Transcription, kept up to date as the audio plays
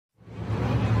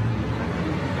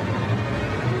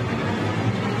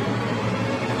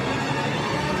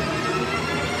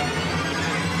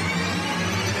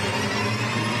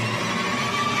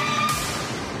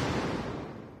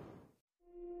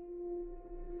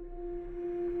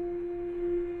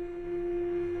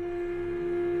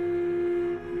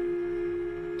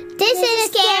This is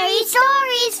Scary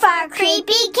Stories for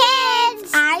Creepy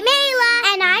Kids. I'm Ayla.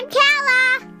 And I'm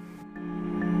Kala.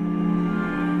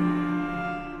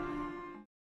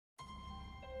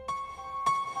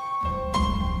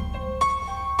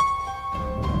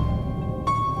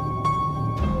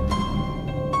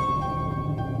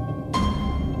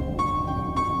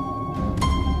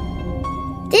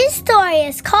 This story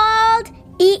is called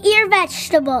Eat Your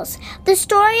Vegetables. The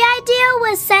story idea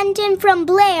was sent in from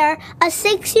Blair, a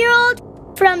 6-year-old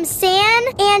from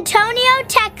San Antonio,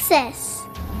 Texas.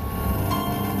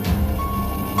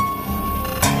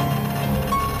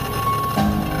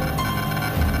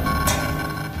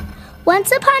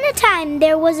 Once upon a time,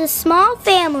 there was a small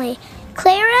family.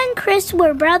 Clara and Chris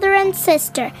were brother and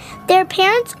sister. Their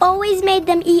parents always made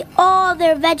them eat all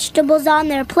their vegetables on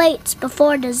their plates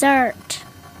before dessert.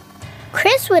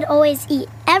 Chris would always eat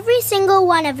every single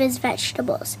one of his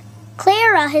vegetables.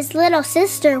 Clara, his little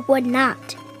sister, would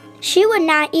not. She would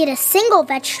not eat a single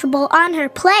vegetable on her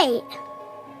plate.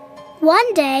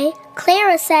 One day,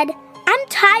 Clara said, "I'm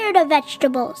tired of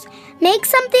vegetables. Make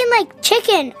something like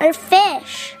chicken or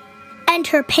fish." And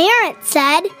her parents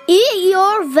said, "Eat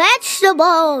your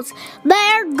vegetables.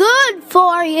 They're good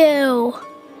for you."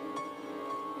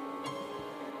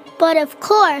 But of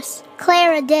course,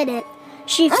 Clara didn't.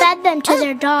 She fed them to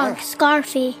their dog,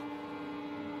 Scarfy.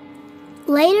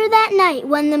 Later that night,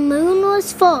 when the moon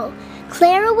was full,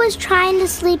 Clara was trying to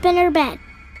sleep in her bed.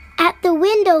 At the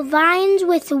window, vines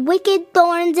with wicked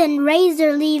thorns and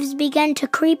razor leaves began to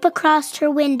creep across her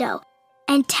window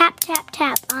and tap, tap,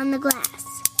 tap on the glass.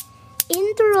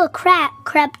 In through a crack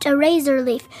crept a razor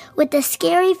leaf with a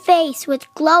scary face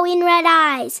with glowing red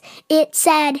eyes. It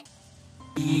said,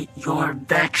 "Eat your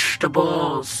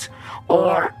vegetables,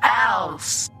 or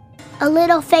else." A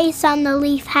little face on the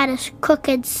leaf had a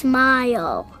crooked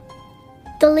smile.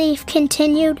 The leaf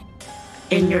continued,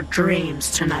 "In your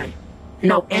dreams tonight,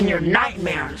 no, in your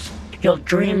nightmares, you'll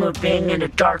dream of being in a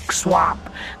dark swamp.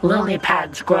 Lily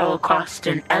pads grow across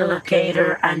an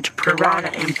alligator and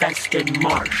piranha-infested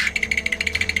marsh.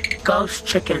 Ghost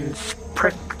chickens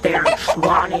prick their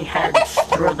swany heads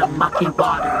through the mucky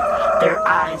water, their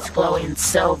eyes glowing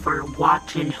silver,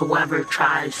 watching whoever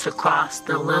tries to cross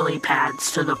the lily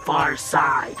pads to the far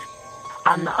side.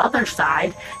 On the other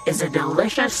side is a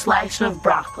delicious slice of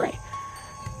broccoli.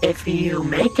 If you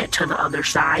make it to the other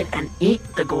side and eat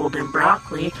the golden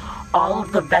broccoli, all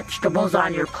of the vegetables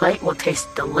on your plate will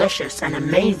taste delicious and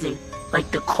amazing, like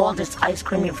the coldest ice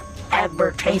cream you've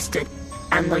ever tasted,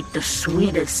 and like the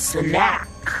sweetest snack.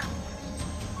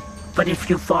 But if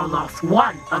you fall off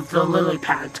one of the lily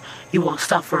pads, you will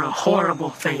suffer a horrible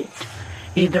fate.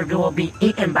 Either you will be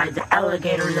eaten by the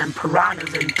alligators and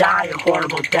piranhas and die a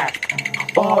horrible death,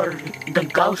 or the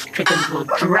ghost chickens will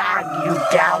drag you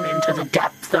down into the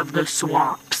depths of the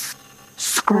swamps,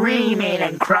 screaming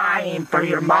and crying for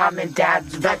your mom and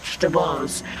dad's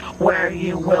vegetables, where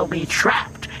you will be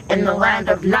trapped in the land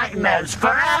of nightmares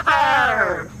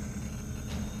forever."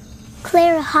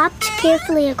 Clara hopped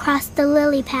carefully across the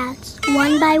lily pads,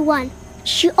 one by one.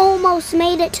 She almost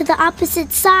made it to the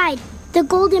opposite side, the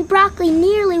golden broccoli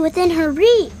nearly within her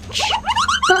reach.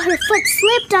 But her foot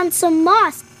slipped on some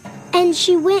moss, and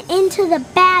she went into the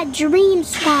bad dream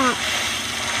swamp,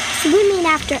 swimming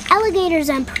after alligators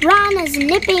and piranhas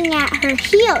nipping at her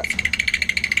heels.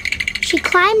 She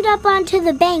climbed up onto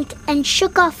the bank and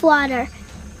shook off water.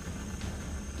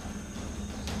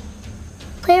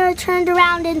 Clara turned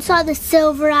around and saw the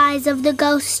silver eyes of the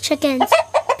ghost chickens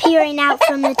peering out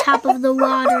from the top of the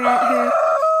water at her.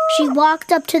 She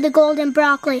walked up to the golden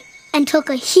broccoli and took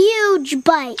a huge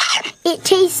bite. It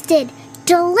tasted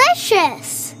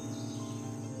delicious.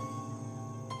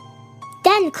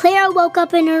 Then Clara woke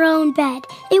up in her own bed.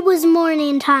 It was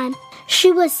morning time.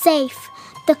 She was safe.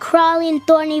 The crawling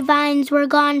thorny vines were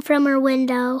gone from her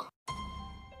window.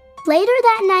 Later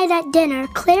that night at dinner,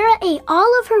 Clara ate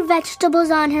all of her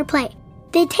vegetables on her plate.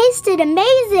 They tasted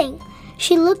amazing.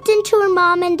 She looked into her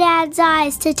mom and dad's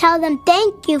eyes to tell them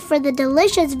thank you for the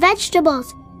delicious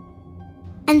vegetables,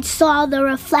 and saw the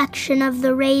reflection of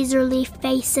the razor leaf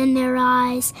face in their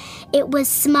eyes. It was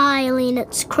smiling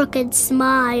its crooked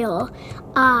smile,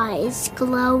 eyes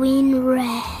glowing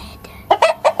red.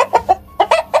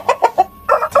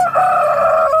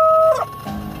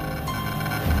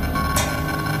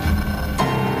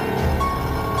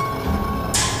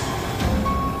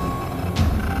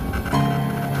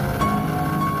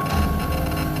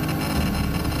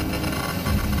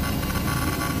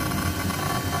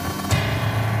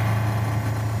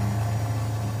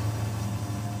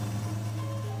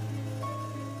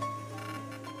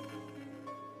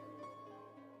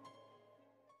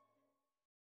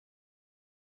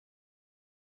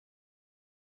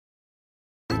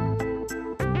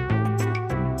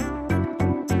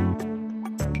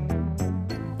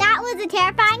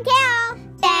 Terrifying Carol.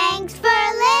 Thanks for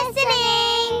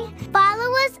listening. Follow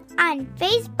us on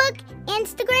Facebook,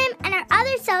 Instagram, and our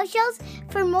other socials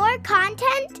for more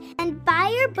content, and buy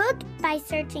your book by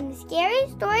searching Scary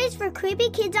Stories for Creepy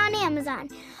Kids on Amazon.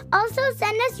 Also,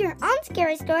 send us your own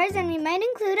scary stories and we might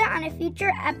include it on a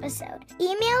future episode.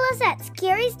 Email us at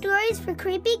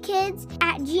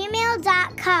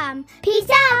scarystoriesforcreepykids@gmail.com. Peace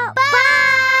out. Bye.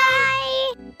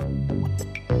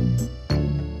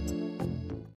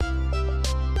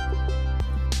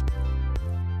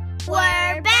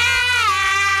 We're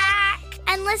back!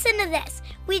 And listen to this.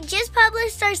 We just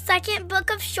published our second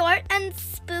book of short and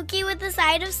spooky with a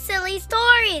side of silly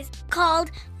stories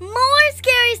called More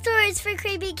Scary Stories for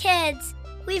Creepy Kids.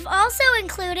 We've also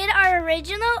included our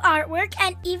original artwork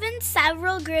and even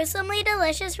several gruesomely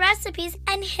delicious recipes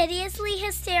and hideously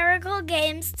hysterical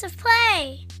games to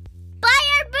play. Buy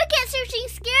our book at searching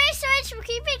Scary Stories for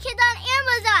Creepy Kids on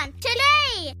Amazon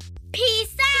today!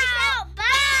 Peace out! Bye!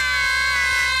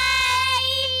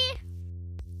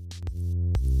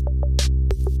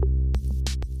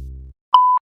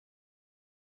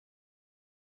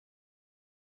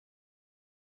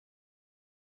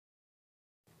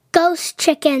 Ghost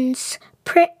chickens.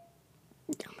 Oh my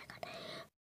God.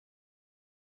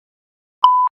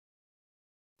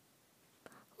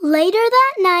 Later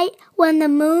that night, when the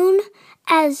moon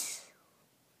as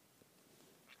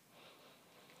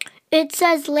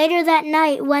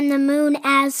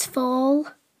full.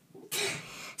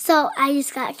 So I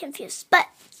just got confused. But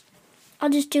I'll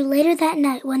just do later that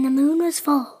night when the moon was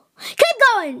full. Keep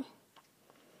going!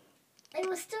 It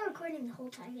was still recording the whole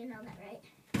time, you know that, right?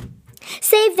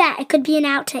 Save that. It could be an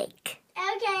outtake.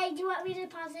 Okay, do you want me to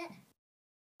pause it?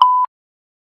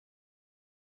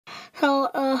 So,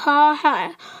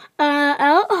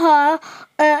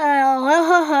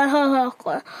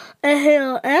 if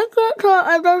you exit to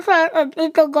other side and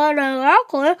eat the garden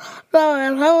broccoli, the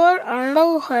influence on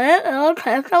the head, it will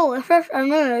taste delicious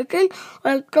and amazing,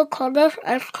 like the coldest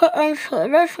ice cream and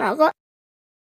sweetest snuggle